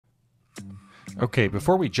Okay,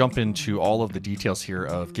 before we jump into all of the details here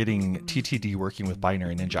of getting TTD working with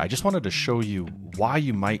Binary Ninja, I just wanted to show you why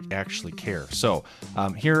you might actually care. So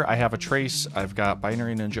here I have a trace. I've got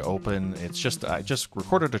Binary Ninja open. I just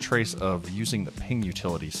recorded a trace of using the ping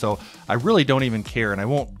utility. So I really don't even care, and I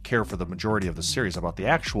won't care for the majority of the series about the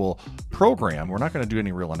actual program. We're not going to do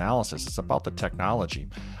any real analysis. It's about the technology.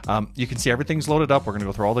 You can see everything's loaded up. We're going to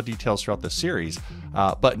go through all the details throughout this series.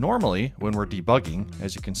 But normally when we're debugging,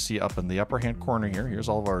 as you can see up in the upper hand corner here, here's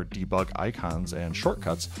all of our debug icons and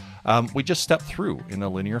shortcuts. We just step through in a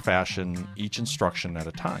linear fashion, each instruction at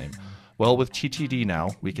a time. Well, with TTD now,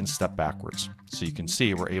 we can step backwards. So you can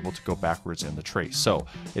see we're able to go backwards in the trace. So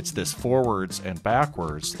it's this forwards and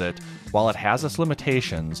backwards that, while it has its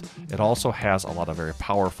limitations, it also has a lot of very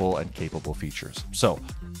powerful and capable features. So,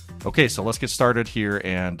 okay, so let's get started here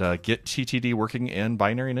and get TTD working in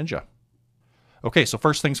Binary Ninja. Okay, so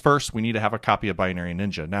first things first, we need to have a copy of Binary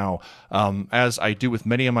Ninja. Now, as I do with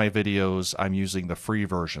many of my videos, I'm using the free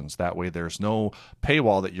versions. That way there's no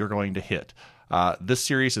paywall that you're going to hit. This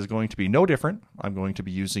series is going to be no different. I'm going to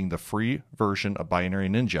be using the free version of Binary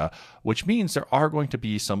Ninja, which means there are going to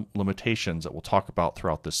be some limitations that we'll talk about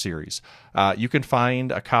throughout this series. You can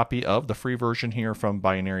find a copy of the free version here from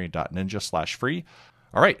binary.ninja/free.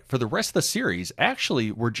 All right, for the rest of the series,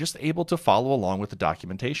 actually, we're just able to follow along with the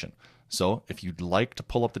documentation. So if you'd like to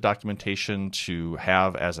pull up the documentation to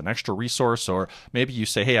have as an extra resource, or maybe you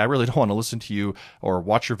say, hey, I really don't want to listen to you or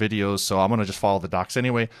watch your videos, so I'm going to just follow the docs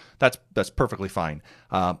anyway, that's perfectly fine.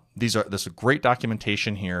 This is great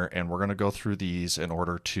documentation here, and we're going to go through these in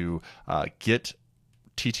order to get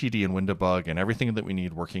TTD and WinDbg and everything that we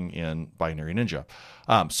need working in Binary Ninja.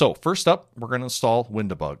 So first up, we're going to install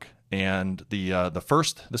WinDbg. And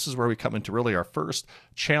this is where we come into really our first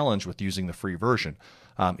challenge with using the free version.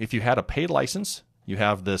 If you had a paid license, you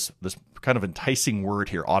have this kind of enticing word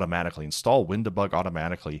here, automatically. Install WinDbg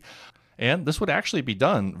automatically. And this would actually be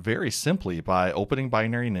done very simply by opening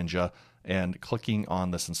Binary Ninja and clicking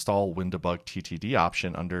on this Install WinDbg TTD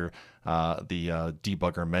option under the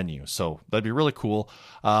debugger menu. So that'd be really cool.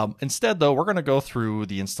 Instead, though, we're going to go through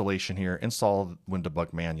the installation here, install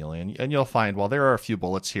WinDbg manually, and you'll find, while there are a few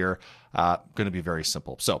bullets here, going to be very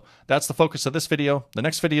simple. So that's the focus of this video. The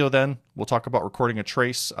next video, then, we'll talk about recording a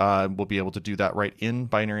trace. We'll be able to do that right in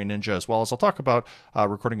Binary Ninja, as well as I'll talk about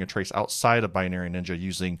recording a trace outside of Binary Ninja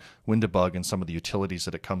using WinDbg and some of the utilities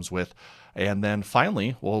that it comes with. And then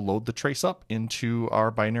finally, we'll load the trace up into our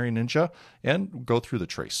Binary Ninja and go through the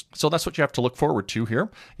trace. So that's what you have to look forward to here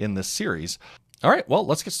in this series. All right, well,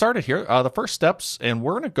 let's get started here. The first steps, and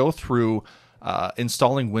we're going to go through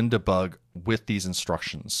installing WinDbg with these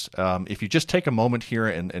instructions. If you just take a moment here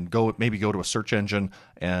and maybe go to a search engine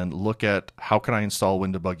and look at how can I install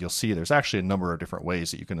WinDbg, you'll see there's actually a number of different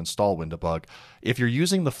ways that you can install WinDbg. If you're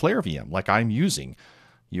using the Flare VM like I'm using,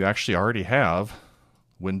 you actually already have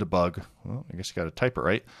WinDbg. Well, I guess you got to type it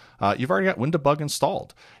right. You've already got WinDbg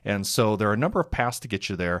installed. And so there are a number of paths to get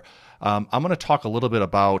you there. I'm going to talk a little bit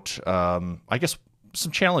about, I guess,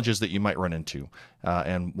 some challenges that you might run into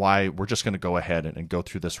and why we're just going to go ahead and go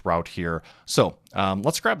through this route here. So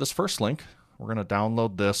let's grab this first link. We're going to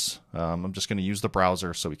download this. I'm just going to use the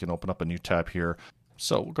browser so we can open up a new tab here.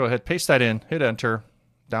 So we'll go ahead, paste that in, hit enter,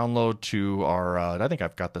 download to our, I think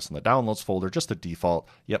I've got this in the downloads folder, just the default.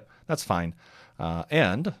 Yep, that's fine.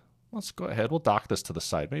 And let's go ahead, we'll dock this to the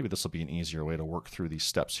side. Maybe this will be an easier way to work through these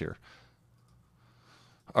steps here.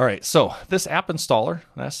 All right, so this app installer,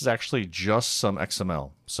 this is actually just some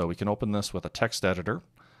XML. So we can open this with a text editor,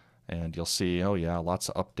 and you'll see, oh yeah, lots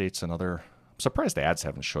of updates and other, I'm surprised the ads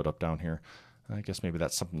haven't showed up down here. I guess maybe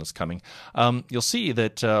that's something that's coming. You'll see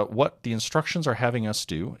that what the instructions are having us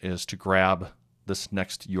do is to grab this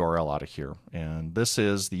next URL out of here. And this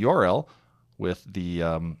is the URL with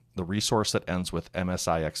the resource that ends with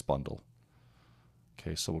MSIX bundle.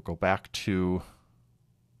 Okay, so we'll go back to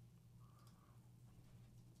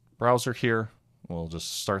browser here. We'll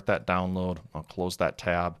just start that download. I'll close that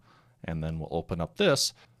tab, and then we'll open up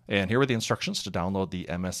this. And here are the instructions to download the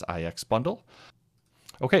MSIX bundle.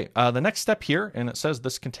 Okay, the next step here, and it says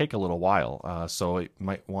this can take a little while, so you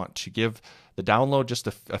might want to give the download just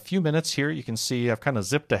a few minutes here. You can see I've kind of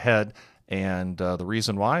zipped ahead, and the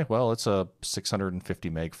reason why, well, it's a 650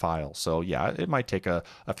 meg file. So yeah, it might take a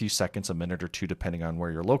few seconds, a minute or two, depending on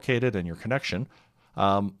where you're located and your connection.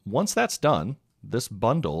 Once that's done, this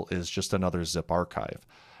bundle is just another zip archive.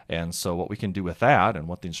 And so what we can do with that, and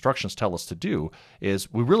what the instructions tell us to do,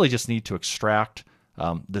 is we really just need to extract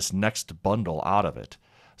this next bundle out of it.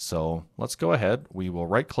 So let's go ahead. We will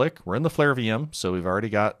right click. We're in the Flare VM, so we've already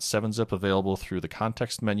got 7-zip available through the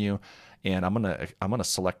context menu. And I'm gonna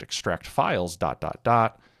select extract files ...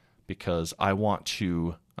 because I want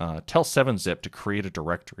to tell 7-zip to create a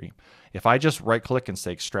directory. If I just right click and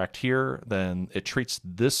say extract here, then it treats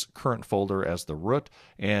this current folder as the root,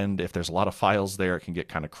 and if there's a lot of files there, it can get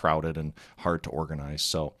kind of crowded and hard to organize.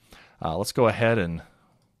 So let's go ahead and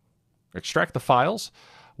extract the files.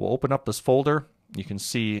 We'll open up this folder. You can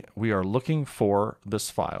see we are looking for this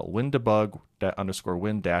file,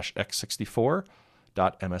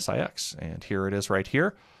 win-dbg_win-x64.msix, and here it is right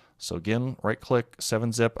here. So again, right click,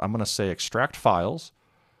 7-zip, I'm going to say extract files,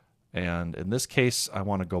 and in this case I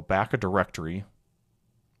want to go back a directory.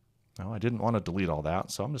 Now I didn't want to delete all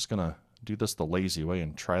that, so I'm just going to do this the lazy way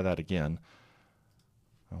and try that again.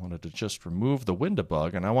 I wanted to just remove the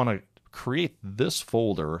WinDbg, and I want to create this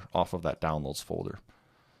folder off of that downloads folder.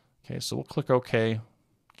 Okay, so we'll click OK,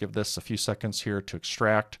 give this a few seconds here to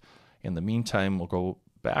extract. In the meantime, we'll go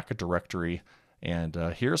back a directory, and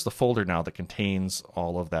here's the folder now that contains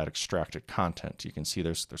all of that extracted content. You can see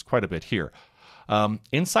there's quite a bit here.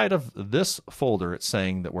 Inside of this folder, it's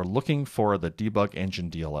saying that we're looking for the debug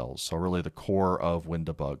engine DLLs, so really the core of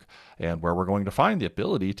WinDbg, and where we're going to find the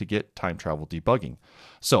ability to get time travel debugging.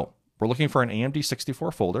 So we're looking for an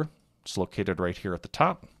AMD64 folder. It's located right here at the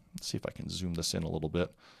top. Let's see if I can zoom this in a little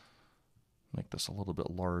bit. Make this a little bit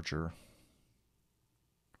larger.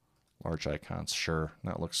 Large icons, sure.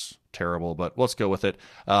 That looks terrible, but let's go with it.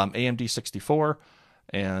 AMD 64,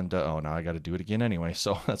 and oh, now I got to do it again anyway,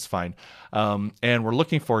 so that's fine. And we're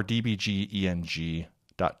looking for dbgeng.dll.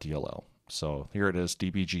 So here it is,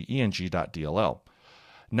 dbgeng.dll.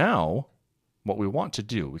 Now, what we want to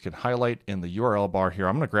do, we can highlight in the URL bar here.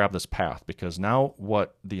 I'm going to grab this path because now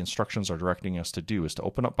what the instructions are directing us to do is to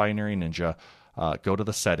open up Binary Ninja, go to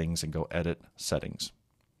the settings, and go edit settings.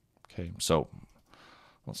 Okay, so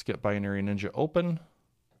let's get Binary Ninja open.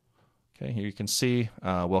 Okay, here you can see,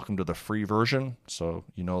 welcome to the free version. So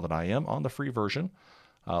you know that I am on the free version.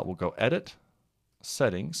 We'll go edit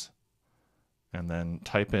settings and then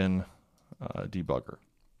type in debugger.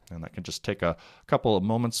 And that can just take a couple of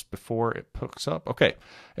moments before it hooks up. Okay,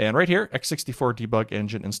 and right here, x64 debug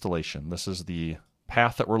engine installation. This is the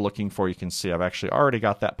path that we're looking for. You can see I've actually already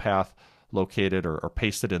got that path located or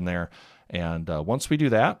pasted in there. And once we do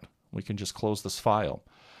that, we can just close this file.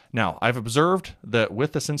 Now, I've observed that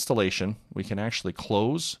with this installation, we can actually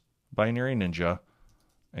close Binary Ninja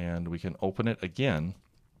and we can open it again.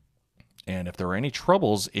 And if there are any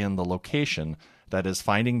troubles in the location, that is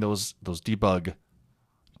finding those debug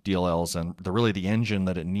DLLs and really the engine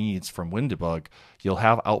that it needs from WinDbg, you'll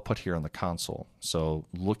have output here on the console. So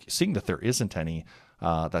seeing that there isn't any,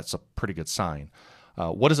 that's a pretty good sign.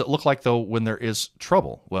 What does it look like though when there is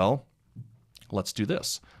trouble? Well, let's do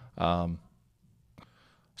this.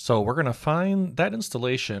 So we're going to find that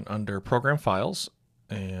installation under Program Files,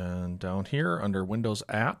 and down here under Windows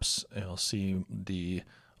Apps, you'll see the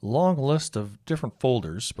long list of different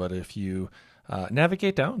folders. But if you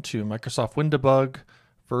navigate down to Microsoft WinDbg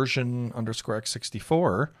version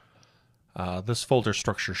 _x64, this folder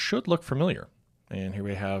structure should look familiar. And here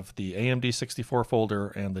we have the AMD64 folder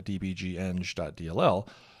and the dbgeng.dll.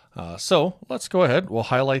 So let's go ahead. We'll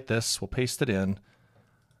highlight this. We'll paste it in.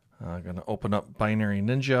 I'm going to open up Binary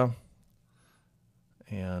Ninja,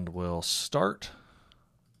 and we'll start.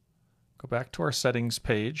 Go back to our settings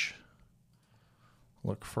page.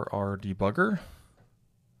 Look for our debugger.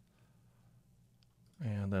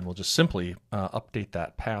 And then we'll just simply update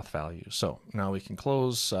that path value. So now we can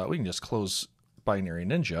close. We can just close Binary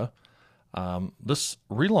Ninja. This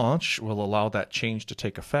relaunch will allow that change to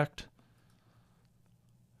take effect.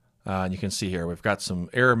 And you can see here we've got some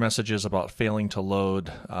error messages about failing to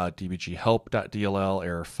load dbghelp.dll,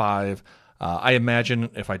 error 5. I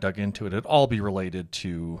imagine if I dug into it, it'd all be related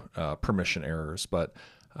to permission errors. But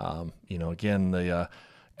you know, again,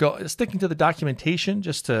 sticking to the documentation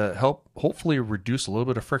just to help hopefully reduce a little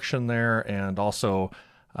bit of friction there, and also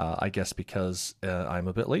I guess because I'm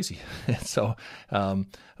a bit lazy. So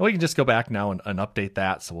we can just go back now and update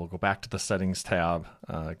that. So we'll go back to the settings tab,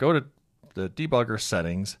 go to the debugger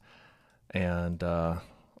settings, and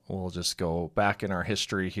we'll just go back in our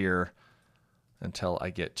history here until I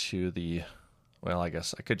get to the, well, I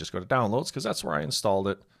guess I could just go to downloads because that's where I installed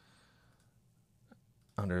it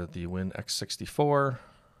under the WinX64.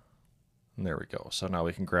 And there we go. So now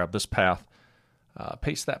we can grab this path,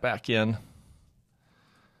 paste that back in,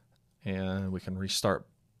 and we can restart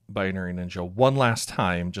Binary Ninja one last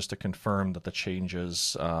time just to confirm that the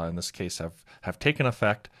changes in this case have taken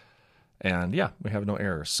effect. And yeah, we have no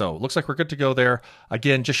errors. So it looks like we're good to go there.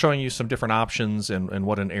 Again, just showing you some different options and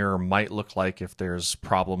what an error might look like if there's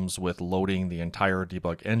problems with loading the entire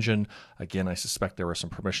debug engine. Again, I suspect there were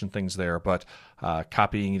some permission things there, but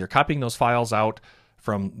either copying those files out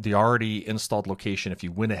from the already installed location if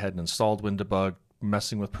you went ahead and installed WinDbg,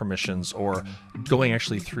 messing with permissions, or going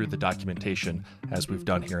actually through the documentation as we've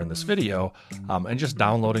done here in this video, and just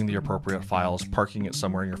downloading the appropriate files, parking it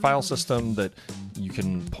somewhere in your file system that you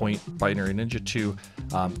can point Binary Ninja to,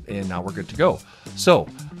 and now we're good to go. So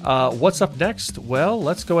what's up next? Well,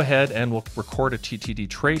 let's go ahead and we'll record a TTD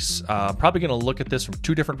trace. Probably going to look at this from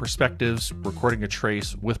two different perspectives, recording a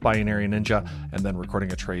trace with Binary Ninja and then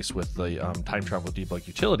recording a trace with the time travel debug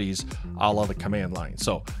utilities a la the command line.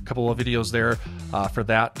 So a couple of videos there for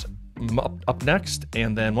that up next,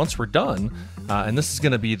 and then once we're done, and this is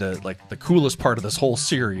going to be the coolest part of this whole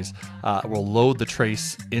series, we'll load the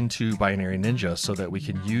trace into Binary Ninja so that we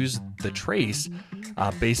can use the trace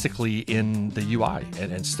basically in the UI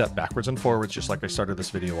and step backwards and forwards, just like I started this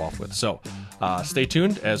video off with. So stay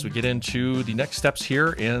tuned as we get into the next steps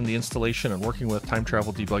here in the installation and working with time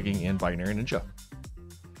travel debugging in Binary Ninja.